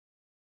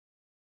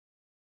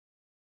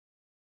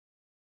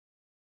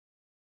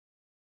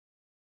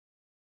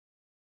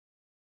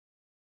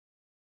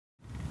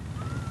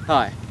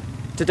Hi.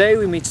 Today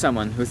we meet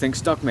someone who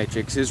thinks Doc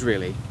Matrix is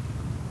really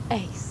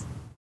Ace.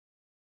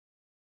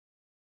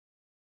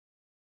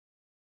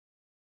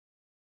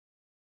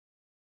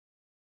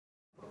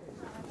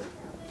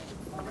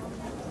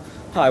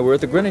 Hi, we're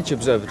at the Greenwich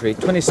Observatory,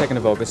 22nd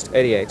of August,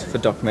 88, for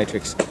Doc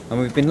Matrix, and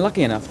we've been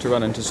lucky enough to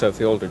run into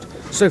Sophie Aldred.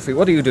 Sophie,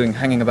 what are you doing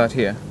hanging about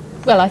here?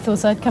 Well, I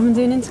thought I'd come and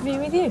do an interview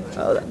with you.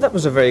 That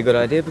was a very good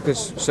idea,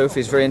 because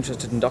Sophie's very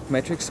interested in Doc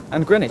Matrix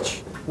and Greenwich.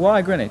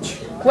 Why Greenwich?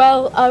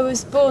 Well, I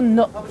was born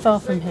not far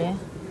from here,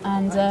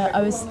 and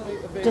I was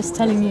just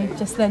telling you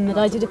just then that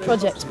I did a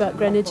project about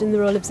Greenwich and the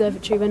Royal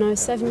Observatory when I was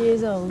 7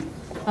 years old,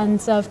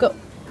 and so I've got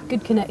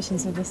good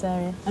connections with this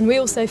area. And we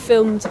also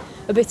filmed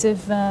a bit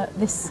of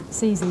this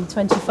season,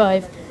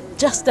 25,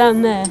 just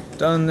down there.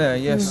 Down there,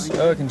 yes.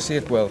 Oh, I can see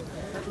it well.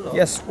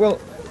 Yes, well,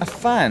 a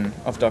fan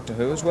of Doctor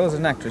Who as well as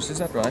an actress, is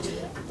that right?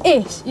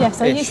 Ish,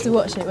 yes. I Ish. used to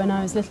watch it when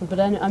I was little, but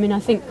I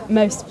think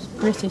most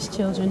British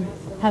children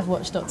have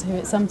watched Doctor Who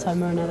at some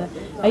time or another.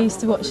 I used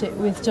to watch it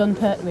with John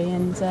Pertwee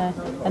and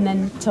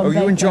then Tom Baker.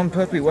 Oh, you and John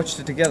Pertwee watched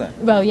it together?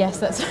 Well, yes,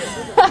 that's...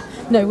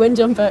 No, when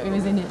John Pertwee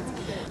was in it.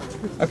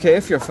 Okay,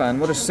 if you're a fan,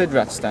 what does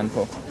SIDRAT stand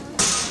for?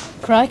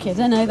 Crikey, I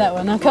don't know that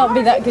one. I can't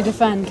be that good a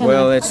fan, can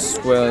I?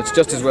 It's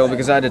just as well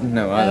because I didn't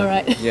know either. Oh,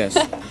 right. Yes.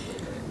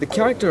 The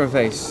character of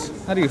Ace,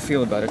 how do you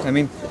feel about it? I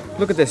mean,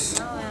 look at this.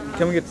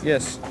 Can we get,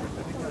 yes,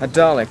 a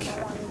Dalek.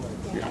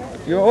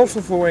 You're also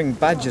for wearing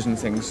badges and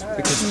things,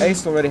 because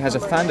Ace already has a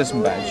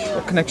Fanderson badge.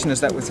 What connection is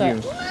that with you?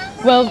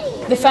 Well,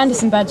 the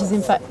Fanderson badge is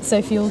in fact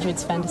Sophie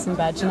Aldred's Fanderson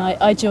badge, and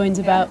I joined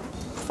about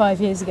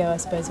 5 years ago, I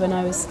suppose, when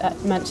I was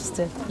at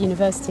Manchester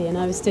University and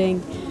I was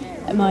doing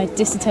my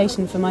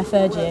dissertation for my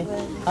third year.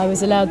 I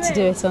was allowed to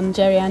do it on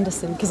Jerry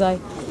Anderson because I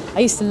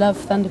used to love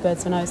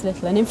Thunderbirds when I was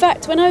little, and in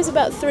fact when I was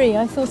about 3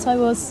 I thought I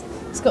was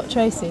Scott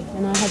Tracy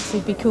and I had to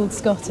be called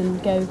Scott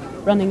and go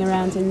running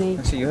around in the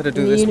I see, you had to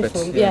do the this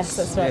uniform. bit. Yes,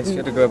 that's right. Yes, you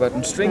had to go about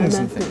in strings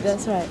and things.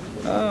 That's right.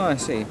 Oh, I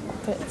see.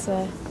 But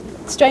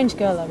strange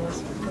girl I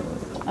was.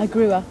 I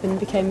grew up and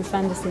became a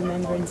Fanderson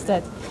member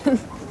instead.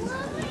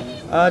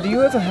 Do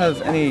you ever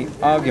have any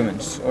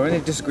arguments or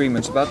any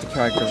disagreements about the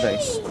character of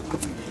Ace?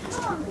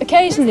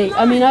 Occasionally.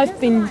 I mean,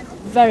 I've been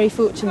very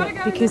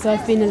fortunate because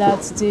I've been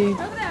allowed to do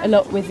a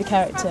lot with the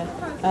character.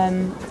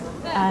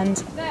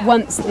 And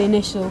once the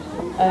initial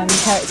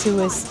character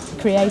was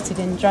created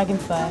in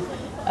Dragonfire,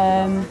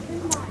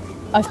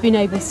 I've been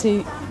able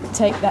to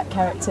take that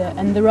character,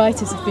 and the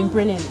writers have been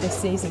brilliant this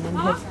season and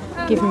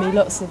have given me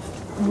lots of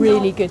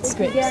really good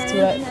scripts to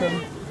work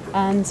from.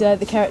 And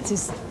the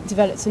character's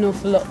developed an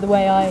awful lot the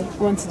way I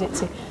wanted it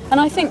to. And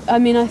I think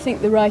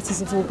the writers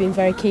have all been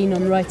very keen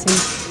on writing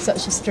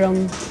such a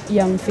strong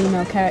young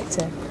female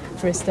character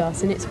for a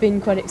start, and it's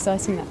been quite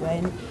exciting that way.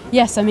 And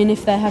yes, I mean,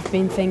 if there have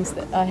been things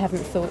that I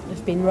haven't thought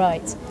have been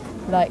right,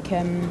 like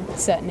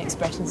certain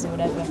expressions or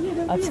whatever,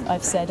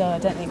 I've said, oh, I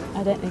don't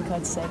think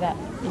I'd say that,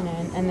 you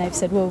know, and they've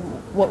said, well,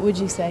 what would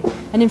you say?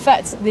 And in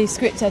fact, the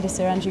script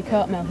editor Andrew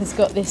Cartmel has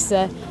got this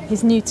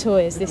his new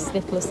toy is this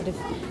little sort of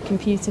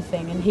computer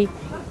thing, and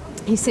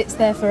he sits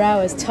there for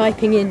hours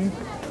typing in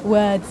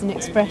words and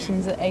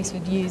expressions that Ace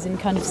would use and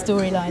kind of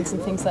storylines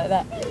and things like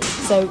that.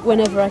 So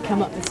whenever I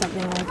come up with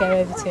something, I go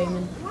over to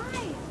him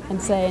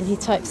and say, and he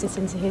types it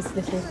into his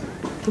little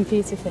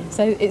computer thing.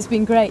 So it's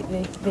been great,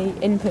 the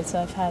input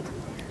I've had.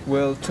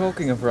 Well,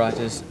 talking of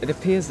writers, it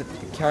appears that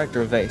the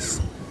character of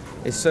Ace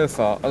is so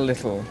far a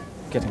little,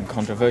 getting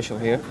controversial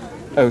here,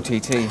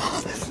 OTT.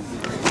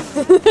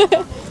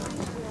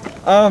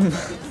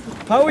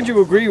 How would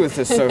you agree with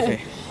this,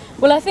 Sophie?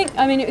 Well,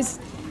 I mean,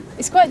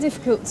 it's quite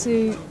difficult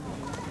to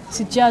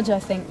judge, I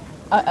think.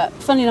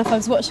 Funnily enough, I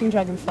was watching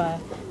Dragonfire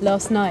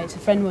last night. A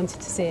friend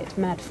wanted to see it,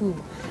 Mad Fool,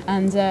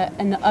 and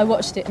I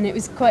watched it, and it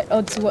was quite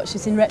odd to watch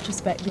it in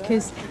retrospect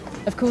because,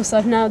 of course,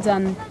 I've now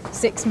done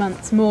 6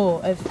 months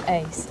more of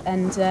Ace,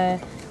 and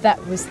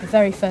that was the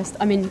very first.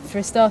 I mean, for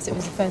a start, it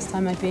was the first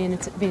time I'd been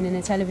in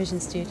a television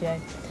studio,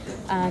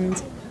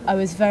 and I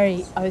was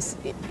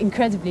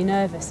incredibly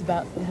nervous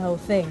about the whole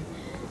thing,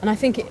 and I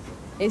think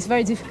it's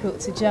very difficult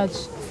to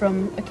judge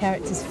from a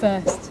character's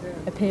first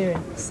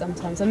appearance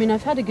sometimes. I mean,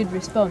 I've had a good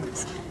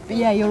response, but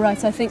yeah, you're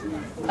right.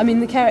 I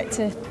mean, the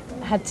character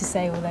had to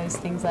say all those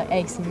things like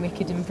Ace and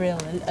Wicked and Brill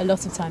a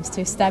lot of times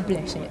to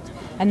establish it.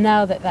 And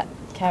now that that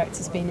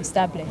character's been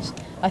established,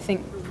 I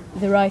think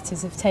the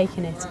writers have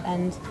taken it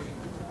and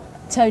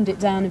toned it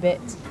down a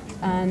bit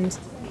and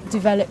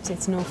developed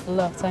it an awful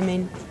lot. I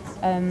mean,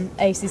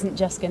 Ace isn't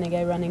just going to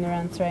go running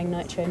around throwing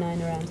Nitro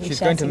 9 around and She's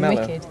shouting going to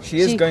mellow. Wicked. She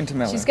is going to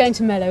mellow. She's going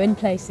to mellow in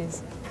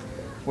places.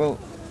 Well,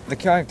 the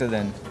character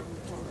then,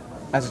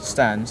 as it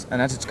stands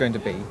and as it's going to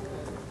be,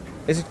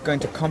 is it going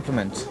to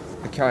complement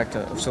the character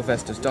of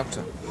Sylvester's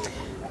Doctor?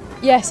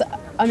 Yes,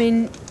 I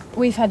mean,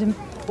 we've had a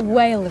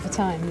whale of a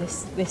time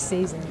this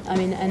season. I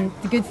mean, and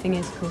the good thing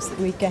is, of course, that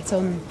we get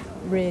on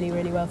really,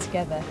 really well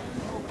together.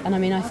 And I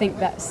mean, I think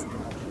that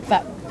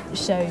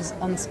shows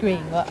on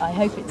screen. Well, I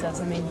hope it does.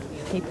 I mean,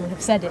 people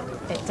have said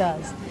it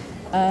does.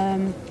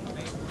 And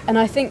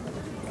I think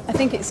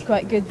it's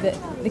quite good that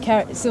the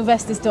character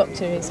Sylvester's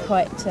Doctor is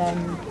quite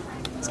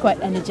it's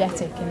quite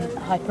energetic and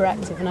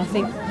hyperactive, and I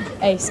think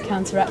Ace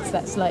counteracts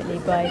that slightly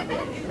by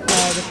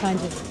the kind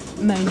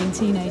of moaning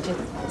teenager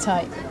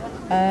type.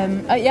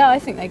 Yeah, I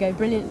think they go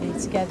brilliantly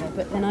together,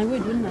 but then I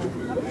wouldn't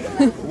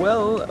I?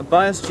 Well, a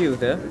biased you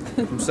there,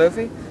 from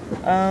Sophie.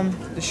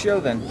 The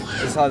show then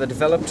is either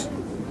developed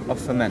or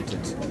fermented.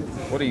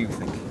 What do you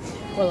think?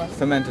 Well,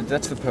 fermented,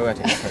 that's the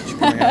poetic touch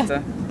coming out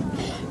there.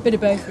 Bit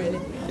of both,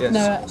 really. Yes,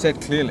 no, said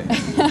clearly.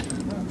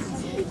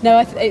 No,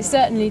 it's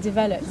certainly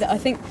developed. I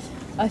think,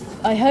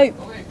 I hope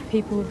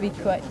people will be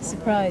quite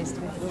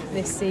surprised with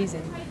this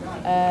season.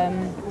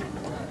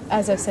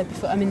 As I've said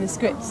before, I mean the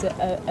scripts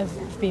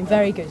have been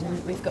very good,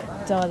 and we've got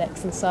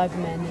Daleks and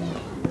Cybermen,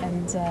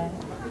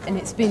 and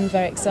it's been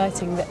very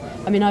exciting. That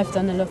I mean, I've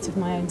done a lot of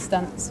my own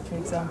stunts, for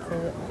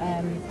example,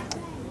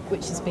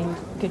 which has been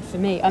good for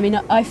me. I mean,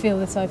 I feel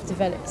that I've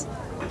developed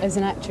as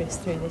an actress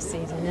through this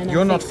season. And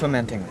you're not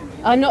fermenting.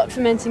 I'm not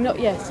fermenting, not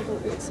yet. I don't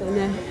think so,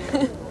 no.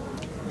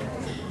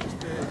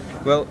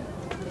 Well,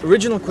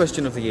 original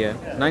question of the year,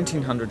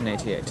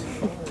 1988.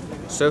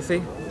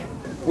 Sophie,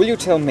 will you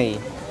tell me,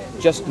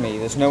 just me,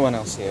 there's no one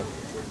else here,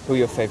 who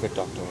your favourite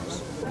Doctor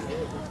was?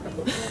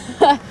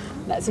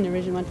 That's an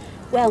original one.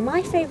 Well,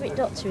 my favourite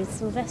Doctor is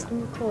Sylvester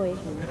McCoy.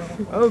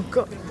 Oh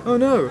God! Oh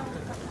no!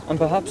 And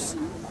perhaps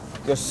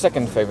your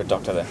second favourite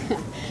Doctor then?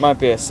 Might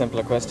be a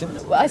simpler question.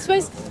 Well, I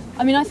suppose,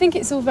 I mean, I think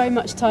it's all very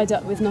much tied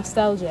up with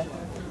nostalgia,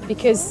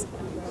 because,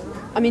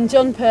 I mean,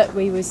 John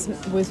Pertwee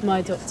was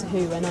my Doctor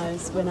Who when I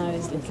was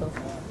little,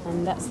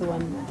 and that's the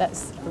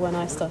one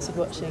I started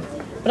watching.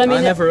 But I mean,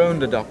 I never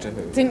owned a Doctor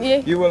Who. Didn't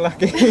you? You were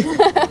lucky.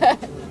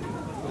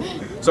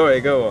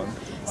 Sorry, go on.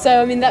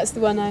 So I mean, that's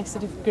the one I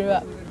sort of grew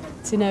up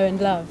to know and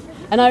love.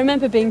 And I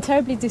remember being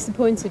terribly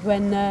disappointed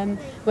when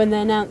they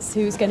announced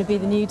who was going to be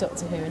the new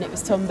Doctor Who, and it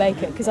was Tom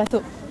Baker, because I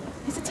thought,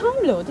 he's a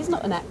Time Lord, he's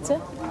not an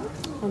actor.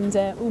 And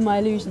all my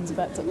illusions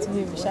about Doctor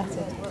Who were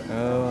shattered.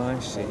 Oh, I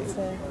see.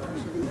 So.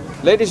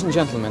 Ladies and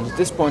gentlemen, at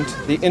this point,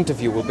 the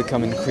interview will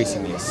become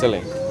increasingly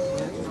silly.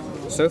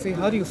 Sophie,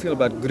 how do you feel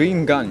about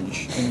Green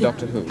Gunge in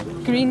Doctor Who?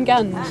 Green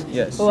Gunge?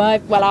 Yes.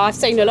 Well, I've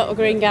seen a lot of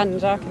Green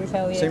Gunge, I can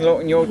tell you. Seen a lot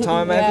in your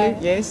time, Yeah.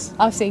 have you? Yes.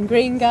 I've seen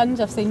Green Gunge,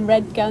 I've seen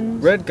Red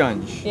Gunge. Red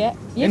Gunge? Yeah. In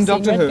You've seen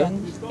Doctor Red Who?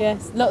 Gunge.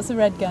 Yes, lots of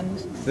Red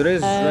Gunge. There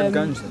is Red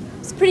Gunge then.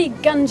 It's a pretty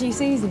gungy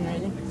season,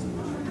 really.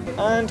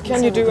 And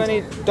can you do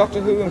any Doctor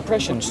Who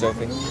impressions,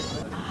 Sophie?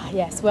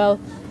 Yes, well,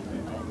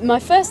 my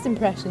first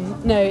impression,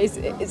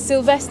 it's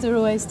Sylvester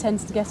always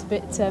tends to get a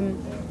bit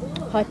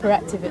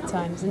hyperactive at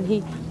times, and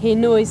he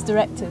annoys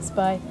directors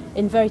by,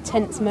 in very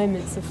tense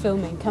moments of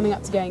filming, coming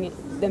up to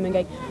them and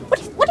going, what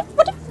if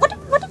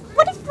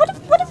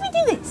we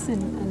do this?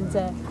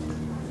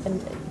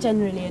 And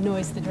generally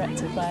annoys the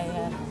director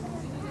by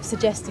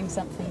suggesting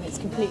something that's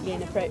completely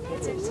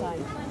inappropriate at the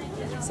time.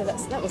 So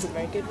that wasn't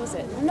very good, was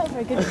it? I'm not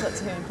very good at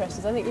Doctor Who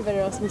impressions. I think you better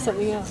ask me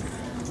something else.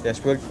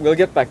 Yes, we'll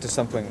get back to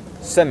something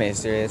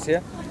semi-serious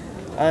here.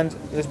 And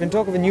there's been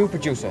talk of a new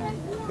producer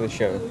for the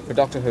show, for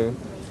Doctor Who.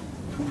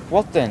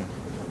 What then,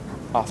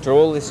 after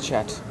all this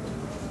chat,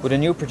 would a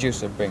new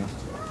producer bring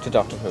to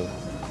Doctor Who?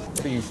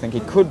 What do you think he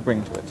could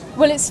bring to it?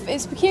 Well, it's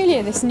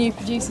peculiar, this new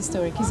producer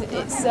story, because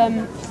it's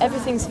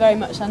everything's very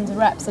much under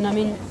wraps, and I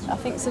mean, I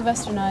think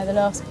Sylvester and I are the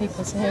last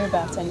people to hear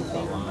about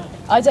anything.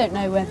 I don't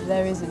know whether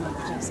there is a new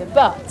producer,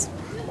 but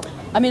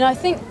I mean,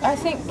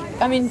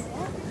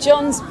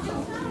 John's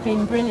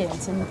been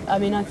brilliant, and I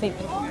mean, I think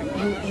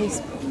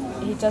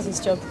he does his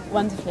job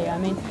wonderfully. I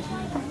mean,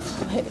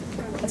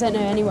 I don't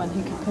know anyone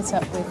who could put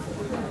up with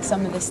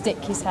some of the stick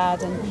he's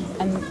had, and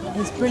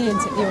he's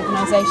brilliant at the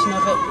organisation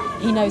of it.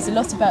 He knows a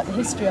lot about the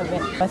history of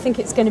it. I think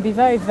it's going to be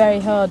very, very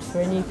hard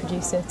for a new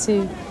producer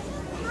to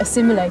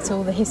assimilate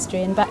all the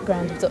history and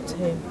background of Doctor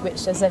Who,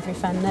 which, as every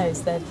fan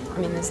knows,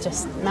 there's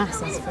just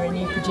masses for a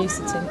new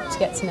producer to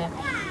get to know.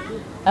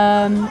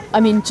 I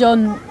mean,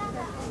 John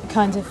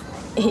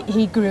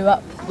he grew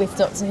up with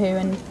Doctor Who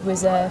and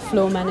was a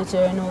floor manager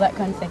and all that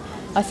kind of thing.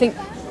 I think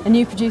a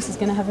new producer's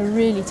going to have a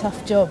really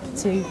tough job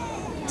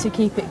to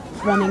keep it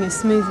running as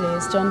smoothly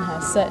as John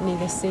has, certainly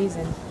this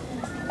season.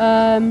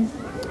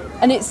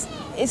 And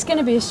it's going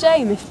to be a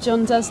shame if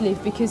John does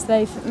leave, because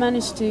they've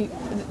managed to,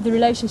 the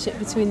relationship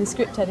between the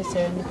script editor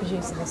and the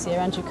producer this year,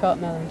 Andrew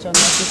Cartmel and John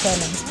Leslie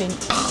Turner, has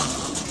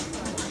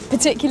been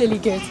particularly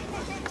good.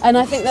 And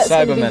I think that's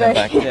going to be very...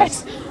 back,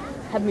 yes.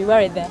 Had me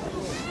worried there.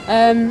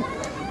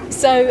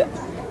 So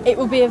it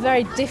will be a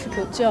very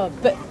difficult job,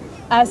 but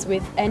as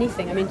with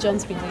anything, I mean,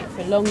 John's been doing it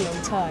for a long,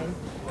 long time.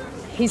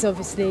 He's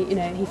obviously,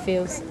 he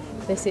feels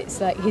this,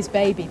 it's like his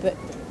baby, but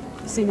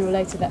sooner or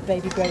later that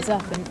baby grows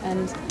up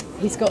and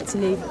he's got to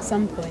leave at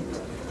some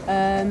point.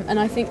 And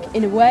I think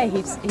in a way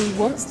he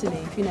wants to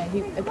leave,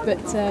 but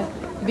the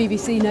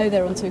BBC know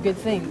they're onto a good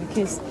thing,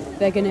 because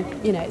they're going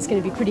to, it's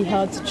going to be pretty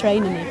hard to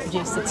train a new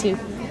producer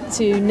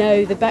to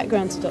know the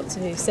background to Doctor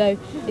Who. So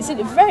it's a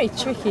very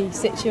tricky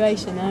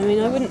situation. I mean,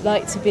 I wouldn't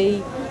like to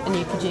be a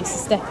new producer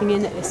stepping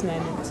in at this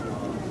moment,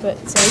 but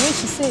we shall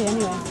see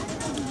anyway.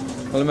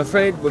 Well, I'm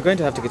afraid we're going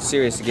to have to get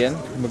serious again,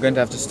 and we're going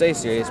to have to stay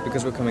serious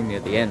because we're coming near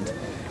the end.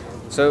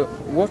 So,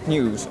 what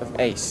news of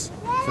Ace?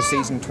 for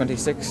season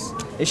 26.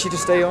 Is she to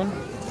stay on?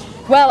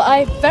 Well,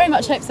 I very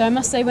much hope so. I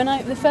must say,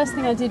 the first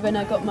thing I did when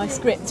I got my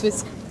script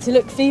was to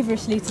look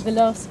feverishly to the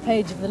last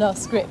page of the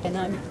last script, and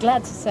I'm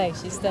glad to say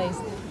she stays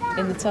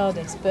in the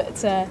TARDIS.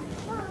 But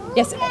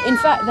yes, in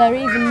fact, they're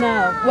even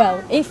now.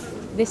 Well, if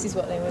this is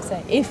what they will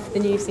say, if the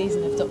new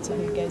season of Doctor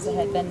Who goes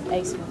ahead, then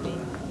Ace will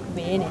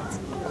be in it.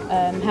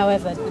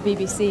 However, the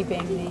BBC,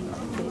 being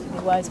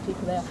the wise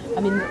people they are, I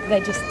mean,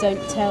 they just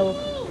don't tell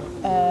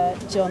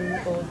John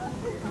or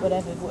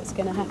whatever what's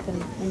going to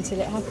happen until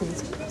it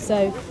happens.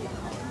 So,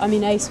 I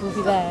mean, Ace will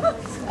be there,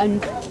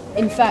 and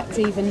in fact,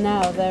 even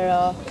now there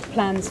are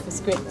plans for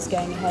scripts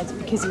going ahead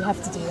because you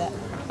have to do that.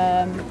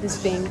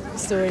 There's been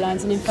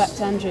storylines, and in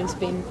fact, Andrew's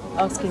been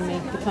asking me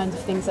the kind of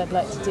things I'd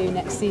like to do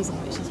next season,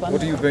 which is wonderful.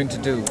 What are you going to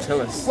do?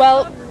 Tell us.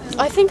 Well,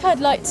 I think I'd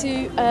like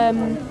to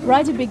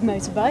ride a big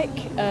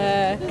motorbike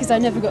because I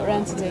never got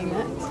around to doing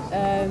that.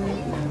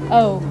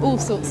 All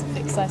sorts of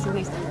exciting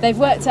things. They've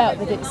worked out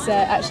that it's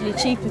actually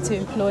cheaper to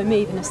employ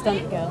me than a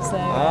stunt girl. So,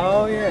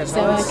 oh yes,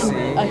 so I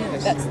see.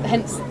 that's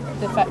hence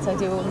the fact I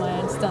do all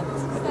my own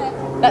stunts.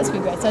 But that's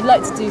been great. So I'd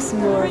like to do some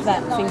more of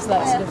that. Things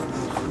like sort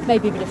of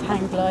maybe a bit of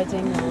hang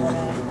gliding or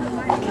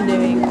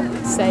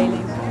canoeing,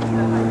 sailing.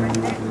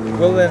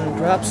 Well then,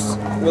 perhaps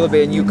will there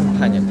be a new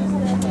companion?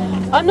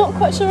 I'm not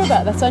quite sure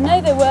about that. I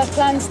know there were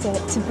plans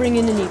to bring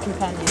in a new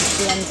companion at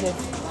the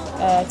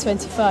end of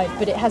 25,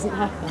 but it hasn't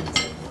happened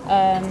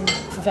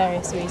for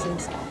various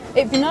reasons.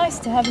 It'd be nice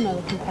to have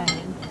another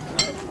companion,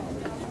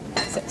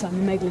 except I'm a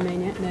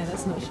megalomaniac. No,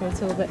 that's not true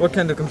at all. But what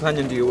kind of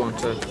companion do you want?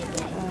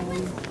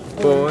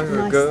 Boy or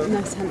nice, girl?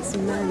 Nice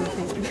handsome man, I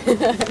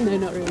think. No,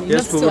 not really.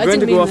 Yes, well, we're going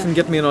to go off and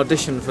get me an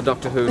audition for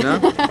Doctor Who now.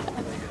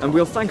 And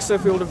we'll thank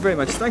Sophie Aldred very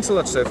much. Thanks a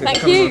lot, Sophie, for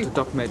coming on to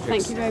Doc Matrix.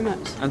 Thank you very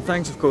much. And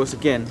thanks, of course,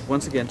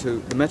 once again, to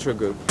the Metro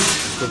Group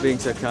for being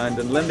so kind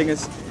and lending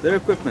us their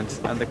equipment,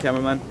 and the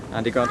cameraman,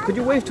 Andy Grant. Could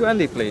you wave to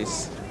Andy,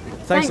 please?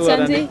 Thanks a lot,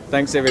 Andy. Andy.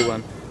 Thanks,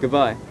 everyone.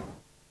 Goodbye.